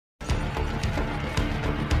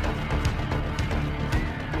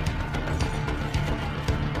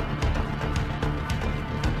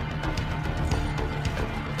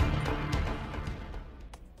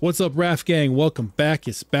What's up, RAF Gang? Welcome back.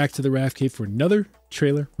 It's back to the RAFCAVE for another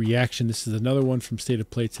trailer reaction. This is another one from State of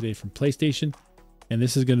Play today from PlayStation. And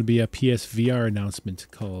this is going to be a PSVR announcement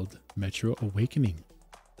called Metro Awakening.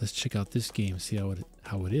 Let's check out this game, see how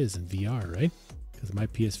it is in VR, right? Because my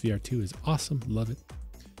PSVR2 is awesome. Love it.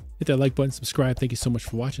 Hit that like button, subscribe. Thank you so much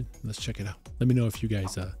for watching. Let's check it out. Let me know if you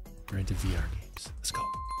guys are into VR games. Let's go.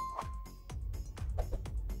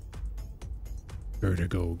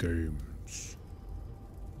 Vertigo games.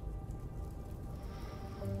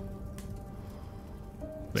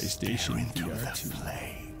 PlayStation VR2.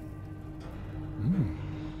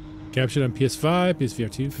 Captured on PS5,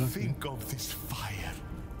 PSVR2. Think of this fire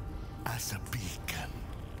as a beacon.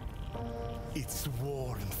 Its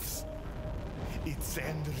warmth, its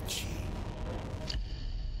energy.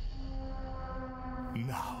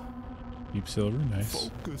 Now, Deep silver, nice.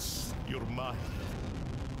 focus your mind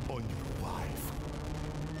on your wife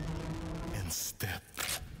and step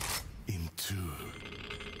into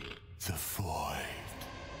the void.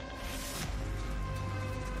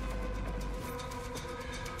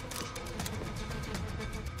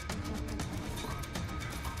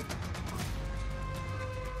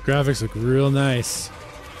 Graphics look real nice.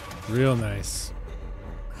 Real nice.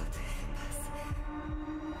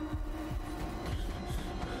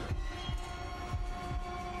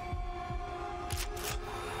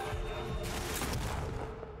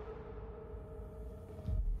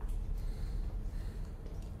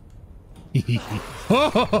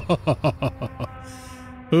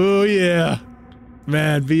 Oh yeah.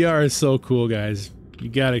 Man, VR is so cool, guys. You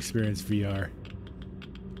gotta experience VR.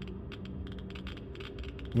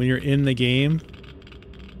 When you're in the game,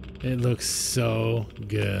 it looks so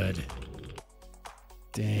good.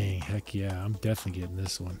 Dang, heck yeah, I'm definitely getting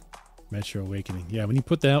this one. Metro Awakening. Yeah, when you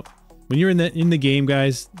put that, when you're in the game,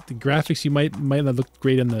 guys, the graphics you might not look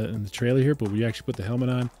great in the trailer here, but when you actually put the helmet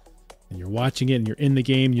on and you're watching it and you're in the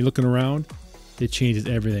game, you're looking around, it changes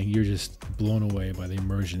everything. You're just blown away by the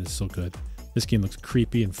immersion. It's so good. This game looks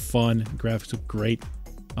creepy and fun. Graphics look great.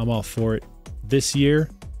 I'm all for it. This year,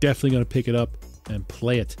 definitely gonna pick it up and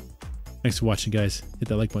play it. Thanks for watching, guys. Hit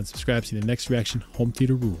that like button, subscribe, see the next reaction. Home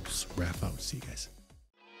theater rules. Wrap out. See you guys.